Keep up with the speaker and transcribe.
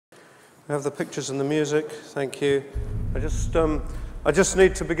We have the pictures and the music. Thank you. I just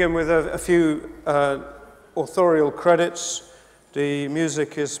need to begin with a few authorial credits. The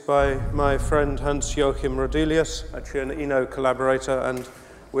music is by my friend Hans-Ulrich, actually an Eno collaborator, and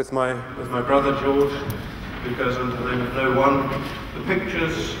with my brother George, who goes under the name of No One. The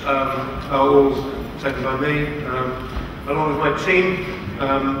pictures are all taken by me, along with my team,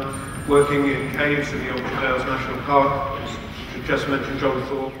 working in caves in the Obrist National Park. We just mentioned John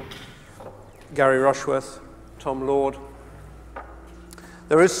Thorpe, Gary Rushworth, Tom Lord.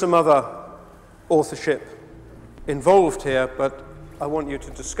 There is some other authorship involved here, but I want you to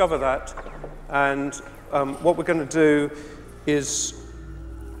discover that. And what we're going to do is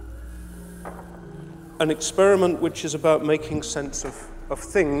an experiment which is about making sense of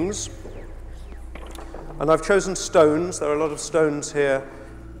things. And I've chosen stones. There are a lot of stones here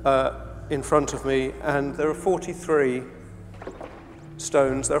in front of me, and there are 43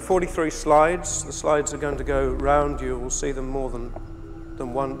 stones. There are 43 slides. The slides are going to go round. You will see them more than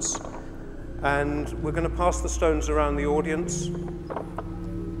once. And we're going to pass the stones around the audience.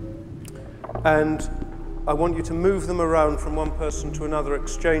 And I want you to move them around from one person to another,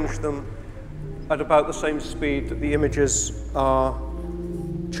 exchange them at about the same speed that the images are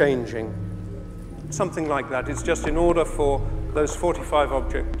changing. Something like that. It's just in order for those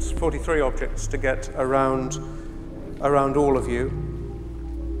 43 objects to get around all of you.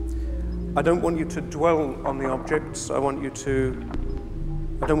 I don't want you to dwell on the objects. I don't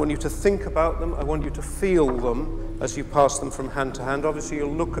want you to think about them. I want you to feel them as you pass them from hand to hand. Obviously,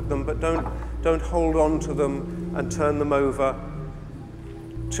 you'll look at them, but don't hold on to them and turn them over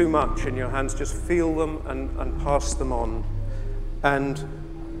too much in your hands. Just feel them and pass them on. And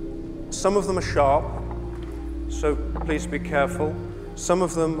some of them are sharp, so please be careful. Some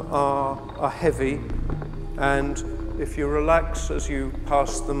of them are heavy, and if you relax as you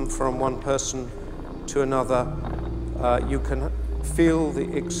pass them from one person to another, you can feel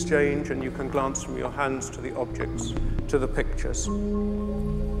the exchange, and you can glance from your hands to the objects, to the pictures.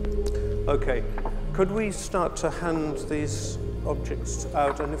 Okay, could we start to hand these objects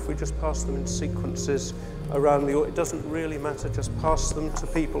out, and if we just pass them in sequences around it doesn't really matter, just pass them to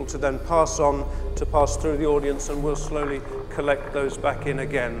people to then pass on, to pass through the audience, and we'll slowly collect those back in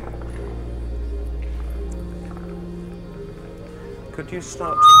again. Could you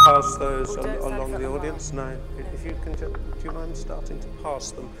start to pass those along the audience? No, if you can, do you mind starting to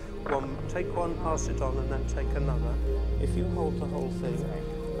pass them? Take one, pass it on, and then take another. If you hold the whole thing,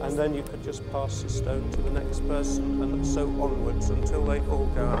 and then you could just pass the stone to the next person, and so onwards until they all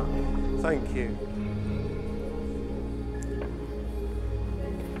go out. Thank you.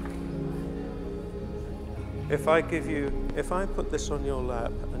 If I put this on your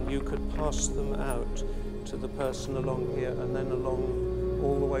lap, and you could pass them out to the person along here, and then along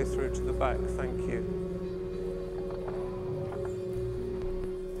all the way through to the back. Thank you.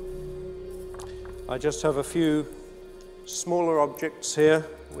 I just have a few smaller objects here,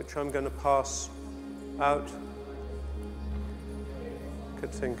 which I'm going to pass out.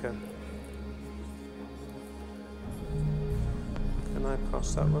 Katinka. Can I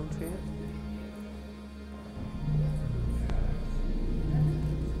pass that one to you?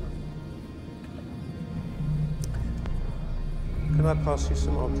 Can I pass you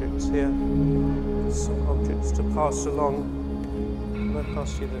some objects here? Some objects to pass along. Can I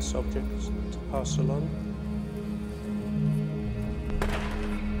pass you this object to pass along?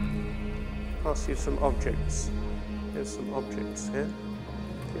 Pass you some objects. Here's some objects here.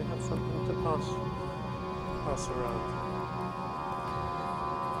 Do you have something to pass around?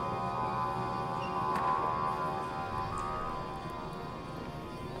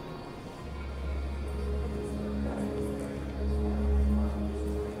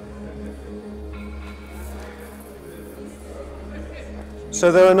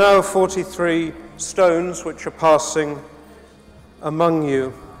 So there are now 43 stones which are passing among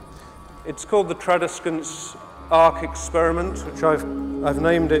you. It's called the Tradescant's Arc Experiment, which I've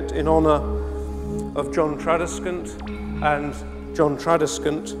named it in honor of John Tradescant and John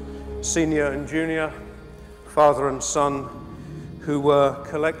Tradescant, senior and junior, father and son, who were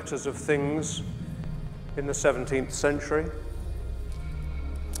collectors of things in the 17th century.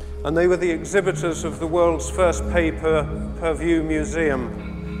 And they were the exhibitors of the world's first pay-per-view museum.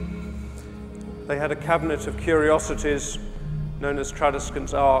 They had a cabinet of curiosities known as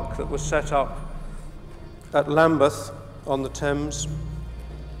Tradescant's Ark that was set up at Lambeth on the Thames.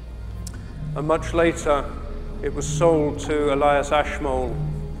 And much later, it was sold to Elias Ashmole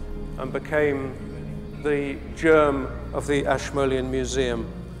and became the germ of the Ashmolean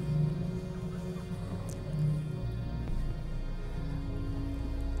Museum.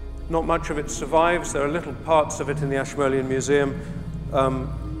 not much of it survives. There are little parts of it in the Ashmolean Museum.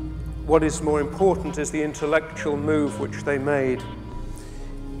 What is more important is the intellectual move which they made.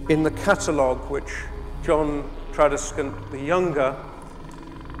 In the catalogue which John Tradescant the Younger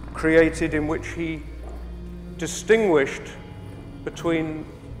created, in which he distinguished between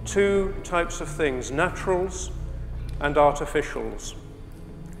two types of things, naturals and artificials,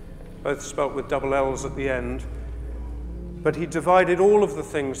 both spelt with double L's at the end. But he divided all of the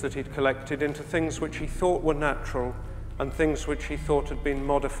things that he'd collected into things which he thought were natural and things which he thought had been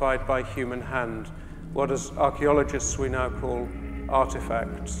modified by human hand, what as archaeologists we now call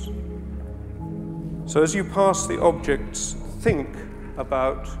artifacts. So as you pass the objects, think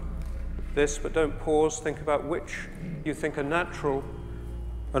about this, but don't pause. Think about which you think are natural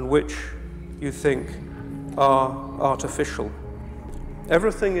and which you think are artificial.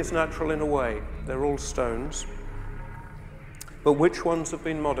 Everything is natural in a way. They're all stones. But which ones have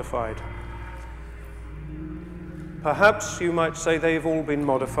been modified? Perhaps you might say they've all been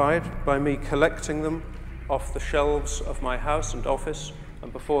modified by me collecting them off the shelves of my house and office,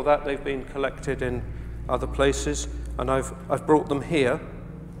 and before that they've been collected in other places, and I've brought them here.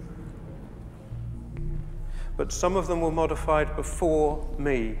 But some of them were modified before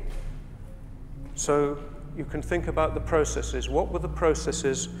me. So you can think about the processes. What were the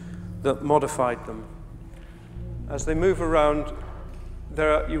processes that modified them? As they move around,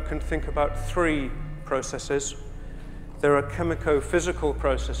 you can think about three processes. There are chemico-physical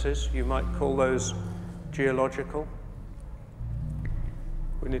processes. You might call those geological.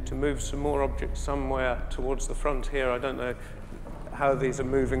 We need to move some more objects somewhere towards the front here. I don't know how these are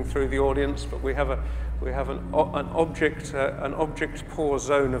moving through the audience, but we have an object poor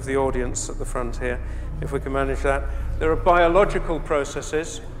zone of the audience at the front here, if we can manage that. There are biological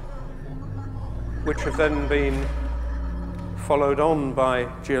processes, which have then been followed on by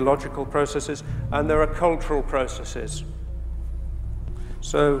geological processes, and there are cultural processes.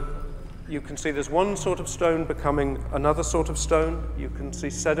 So you can see there's one sort of stone becoming another sort of stone. You can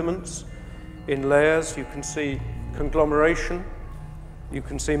see sediments in layers. You can see conglomeration. You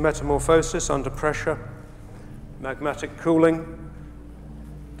can see metamorphosis under pressure, magmatic cooling.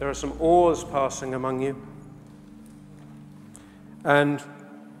 There are some ores passing among you. And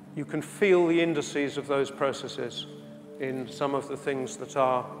you can feel the indices of those processes in some of the things that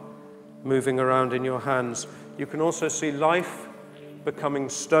are moving around in your hands. You can also see life becoming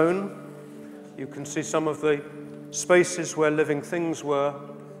stone. You can see some of the spaces where living things were,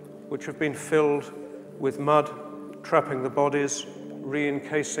 which have been filled with mud, trapping the bodies,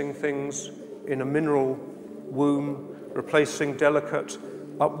 re-encasing things in a mineral womb, replacing delicate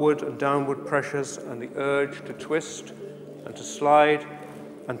upward and downward pressures and the urge to twist and to slide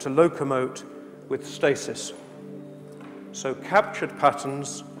and to locomote with stasis. So captured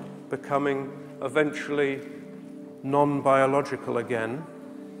patterns becoming eventually non-biological again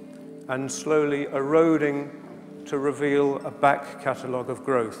and slowly eroding to reveal a back catalogue of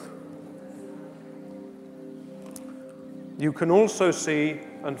growth. You can also see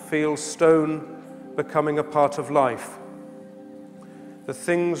and feel stone becoming a part of life. The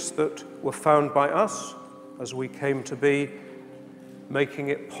things that were found by us as we came to be, making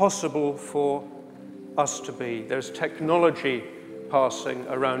it possible for us to be. There's technology passing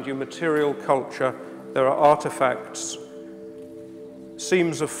around you, material culture. There are artifacts,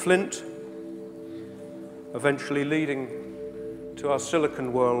 seams of flint, eventually leading to our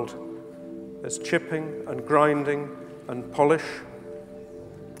silicon world. There's chipping and grinding and polish.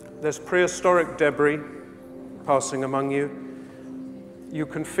 There's prehistoric debris passing among you. You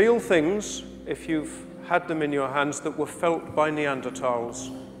can feel things, if you've had them in your hands, that were felt by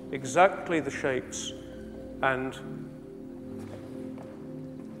Neanderthals, exactly the shapes and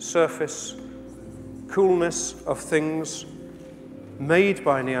surface coolness of things made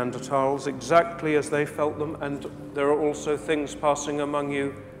by Neanderthals exactly as they felt them, and there are also things passing among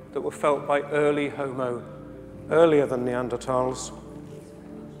you that were felt by early Homo, earlier than Neanderthals.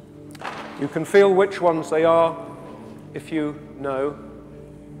 You can feel which ones they are if you know.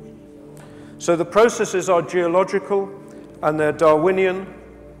 So the processes are geological, and they're Darwinian,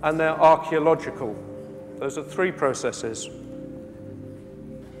 and they're archaeological. Those are three processes.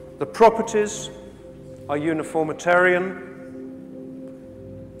 The properties are uniformitarian,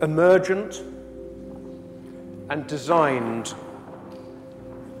 emergent, and designed.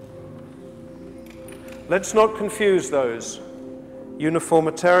 Let's not confuse those.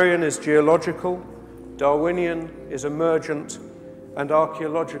 Uniformitarian is geological, Darwinian is emergent, and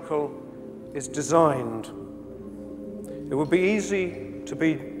archaeological is designed. It would be easy to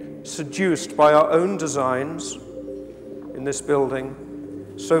be seduced by our own designs in this building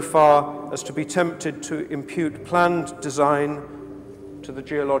so far as to be tempted to impute planned design to the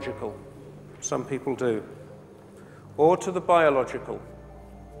geological. Some people do. Or to the biological.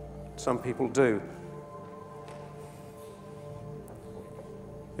 Some people do.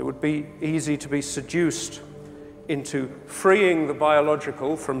 It would be easy to be seduced into freeing the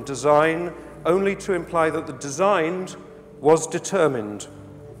biological from design only to imply that the designed was determined.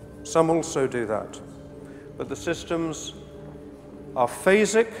 Some also do that. But the systems are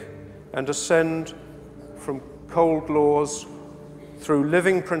phasic and ascend from cold laws through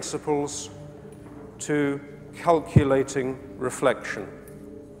living principles to calculating reflection.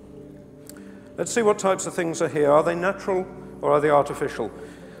 Let's see what types of things are here. Are they natural or are they artificial?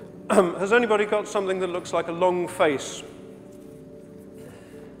 Has anybody got something that looks like a long face?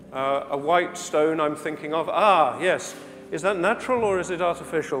 A white stone I'm thinking of. Ah, yes. Is that natural or is it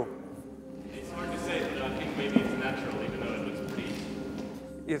artificial? It's hard to say, but I think maybe it's natural, even though it looks pretty.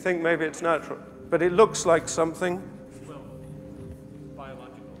 You think maybe it's natural, but it looks like something? Well,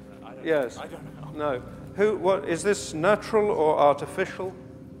 biological. Yes. I don't know. No. What, is this natural or artificial?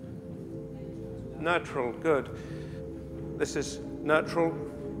 Natural, good. This is natural.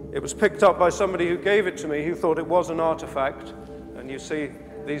 It was picked up by somebody who gave it to me who thought it was an artifact. And you see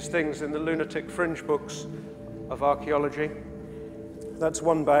these things in the lunatic fringe books of archaeology. That's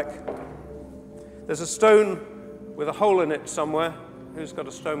one back. There's a stone with a hole in it somewhere. Who's got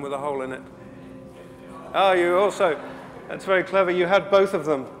a stone with a hole in it? Ah, you also. That's very clever. You had both of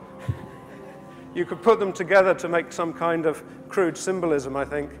them. You could put them together to make some kind of crude symbolism, I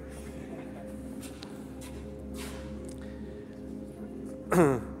think.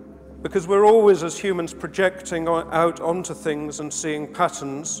 Because we're always, as humans, projecting out onto things and seeing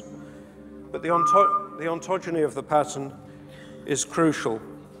patterns, but the ontogeny of the pattern is crucial.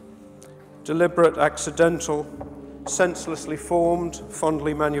 Deliberate, accidental, senselessly formed,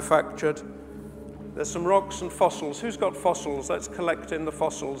 fondly manufactured. There's some rocks and fossils. Who's got fossils? Let's collect in the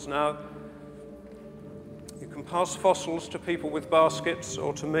fossils now. You can pass fossils to people with baskets,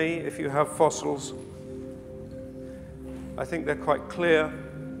 or to me if you have fossils. I think they're quite clear.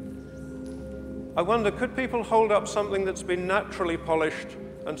 I wonder, could people hold up something that's been naturally polished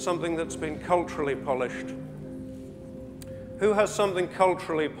and something that's been culturally polished? Who has something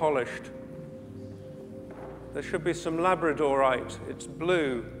culturally polished? There should be some labradorite. It's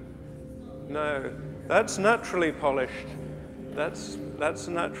blue. No, that's naturally polished. That's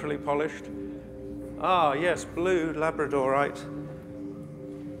naturally polished. Ah, yes, blue labradorite.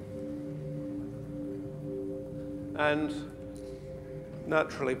 And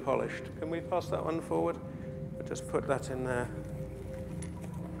naturally polished. Can we pass that one forward? I'll just put that in there.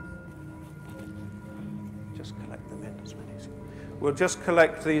 Just collect them in as many as you can. We'll just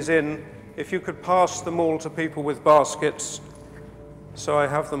collect these in. If you could pass them all to people with baskets, so I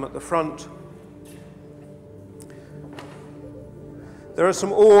have them at the front. There are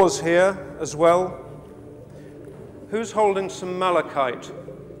some ores here as well. Who's holding some malachite?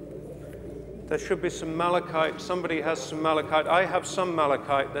 There should be some malachite. Somebody has some malachite. I have some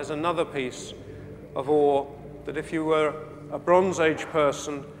malachite. There's another piece of ore that if you were a Bronze Age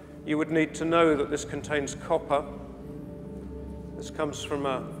person, you would need to know that this contains copper. This comes from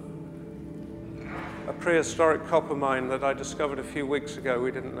a prehistoric copper mine that I discovered a few weeks ago.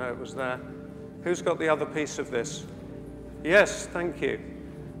 We didn't know it was there. Who's got the other piece of this? Yes, thank you.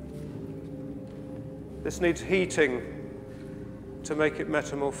 This needs heating to make it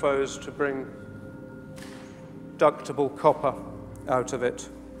metamorphose, to bring ductile copper out of it.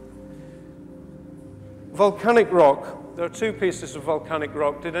 Volcanic rock. There are two pieces of volcanic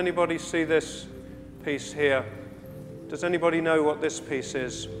rock. Did anybody see this piece here? Does anybody know what this piece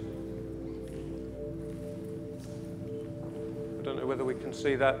is? I don't know whether we can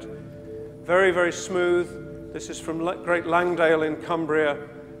see that. Very, very smooth. This is from Great Langdale in Cumbria.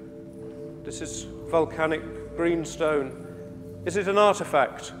 This is volcanic greenstone. Is it an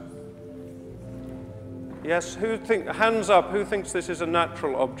artifact? Yes, hands up, who thinks this is a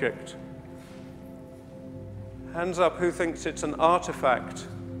natural object? Hands up, who thinks it's an artifact?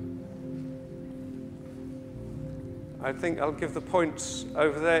 I think I'll give the points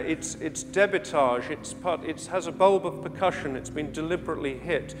over there. It's debitage, it has a bulb of percussion, it's been deliberately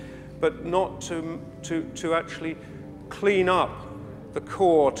hit, but not to actually clean up the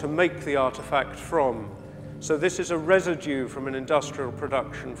core to make the artifact from. So this is a residue from an industrial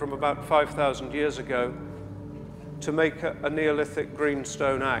production from about 5,000 years ago to make a Neolithic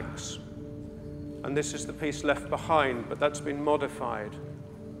greenstone axe. And this is the piece left behind, but that's been modified.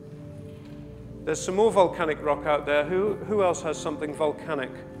 There's some more volcanic rock out there. Who else has something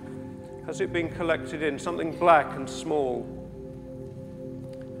volcanic? Has it been collected in? Something black and small.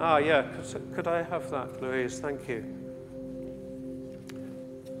 Ah, yeah, could I have that, Louise? Thank you.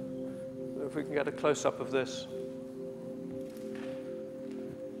 If we can get a close-up of this.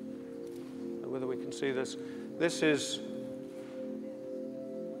 Whether we can see this. This is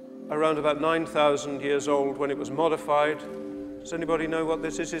around about 9,000 years old when it was modified. Does anybody know what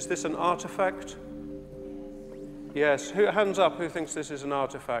this is? Is this an artifact? Yes. Hands up who thinks this is an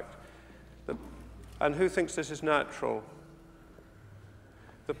artifact. And who thinks this is natural?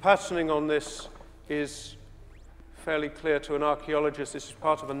 The patterning on this is fairly clear to an archaeologist. This is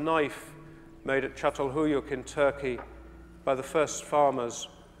part of a knife made at Çatalhöyük in Turkey by the first farmers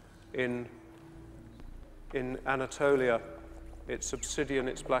in Anatolia. It's obsidian,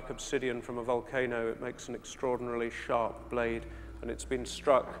 it's black obsidian from a volcano. It makes an extraordinarily sharp blade, and it's been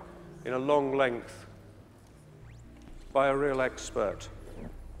struck in a long length by a real expert.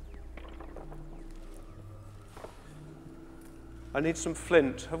 I need some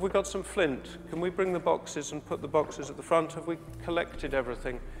flint. Have we got some flint? Can we bring the boxes and put the boxes at the front? Have we collected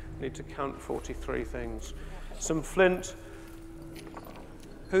everything? I need to count 43 things. Some flint.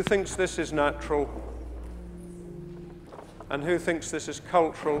 Who thinks this is natural? And who thinks this is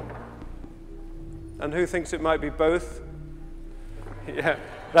cultural? And who thinks it might be both? Yeah,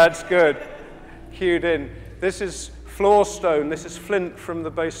 that's good. Cued in. This is floor stone. This is flint from the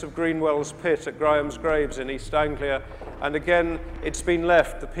base of Greenwell's pit at Graham's Graves in East Anglia. And again, it's been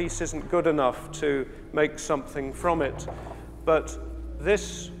left. The piece isn't good enough to make something from it. But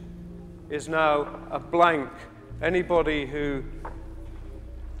this is now a blank. Anybody who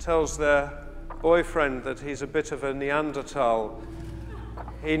tells their boyfriend that he's a bit of a Neanderthal,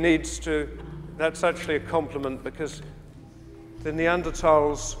 he needs to, that's actually a compliment, because the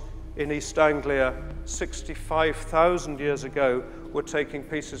Neanderthals in East Anglia 65,000 years ago were taking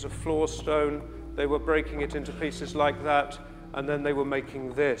pieces of floor stone, they were breaking it into pieces like that, and then they were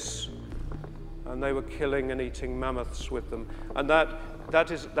making this. And they were killing and eating mammoths with them. And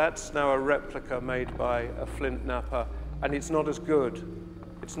that's now a replica made by a flint napper, and it's not as good.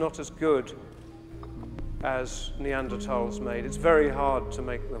 It's not as good as Neanderthals made. It's very hard to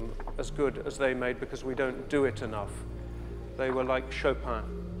make them as good as they made because we don't do it enough. They were like Chopin,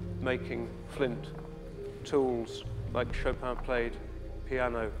 making flint tools like Chopin played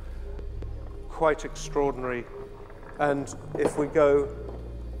piano. Quite extraordinary. And if we go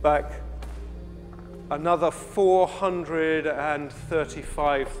back another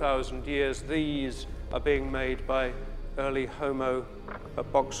 435,000 years, these are being made by early Homo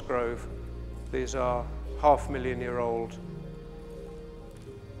at Boxgrove. These are 500,000-year-old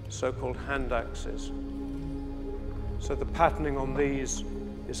so-called hand axes. So the patterning on these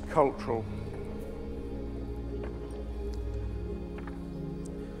is cultural.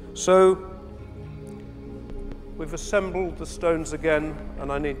 So we've assembled the stones again,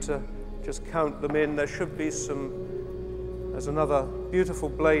 and I need to just count them in. There should be some, there's another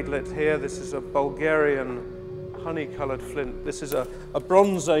beautiful bladelet here. This is a Bulgarian honey-colored flint. This is a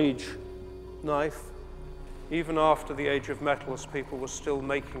Bronze Age knife. Even after the Age of Metals, people were still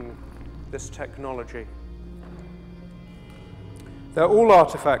making this technology. They're all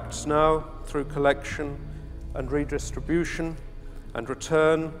artifacts now through collection and redistribution and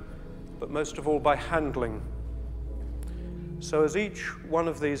return, but most of all by handling. So as each one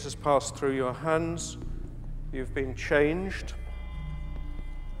of these has passed through your hands, you've been changed.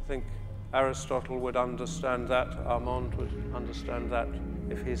 I think Aristotle would understand that, Armand would understand that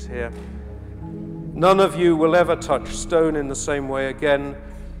if he's here. None of you will ever touch stone in the same way again,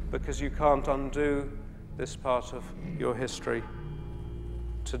 because you can't undo this part of your history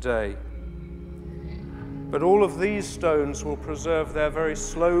today. But all of these stones will preserve their very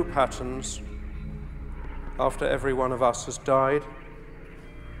slow patterns after every one of us has died.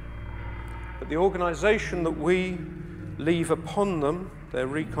 But the organization that we leave upon them, their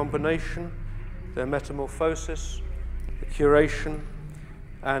recombination, their metamorphosis, the curation,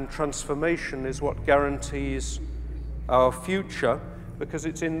 and transformation is what guarantees our future, because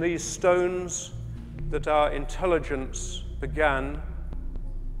it's in these stones that our intelligence began.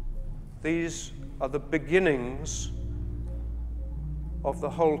 These are the beginnings of the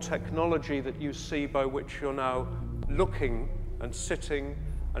whole technology that you see, by which you're now looking and sitting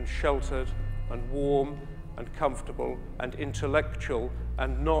and sheltered and warm and comfortable and intellectual,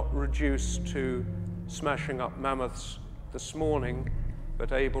 and not reduced to smashing up mammoths this morning,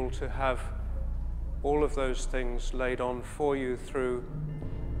 but able to have all of those things laid on for you through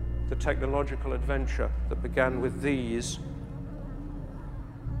the technological adventure that began with these.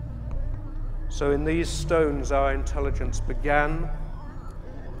 So in these stones our intelligence began,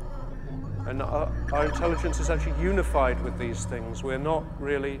 And our intelligence is actually unified with these things. We're not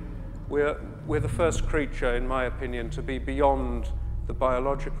really, we're the first creature, in my opinion, to be beyond the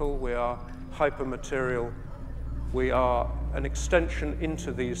biological. We are hypermaterial. We are an extension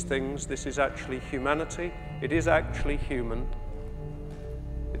into these things. This is actually humanity. It is actually human.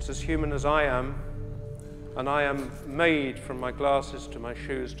 It's as human as I am. And I am made, from my glasses to my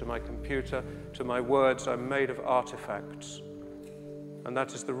shoes to my computer to my words, I'm made of artifacts. And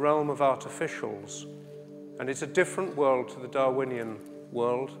that is the realm of artificials. And it's a different world to the Darwinian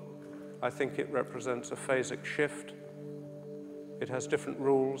world. I think it represents a phasic shift. It has different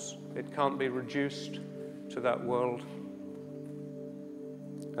rules. It can't be reduced to that world.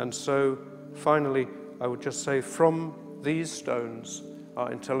 And so, finally, I would just say, from these stones,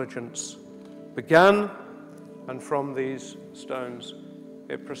 our intelligence began, and from these stones,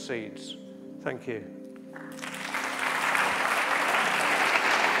 it proceeds. Thank you.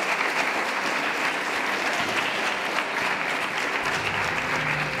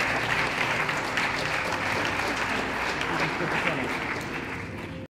 Thank you.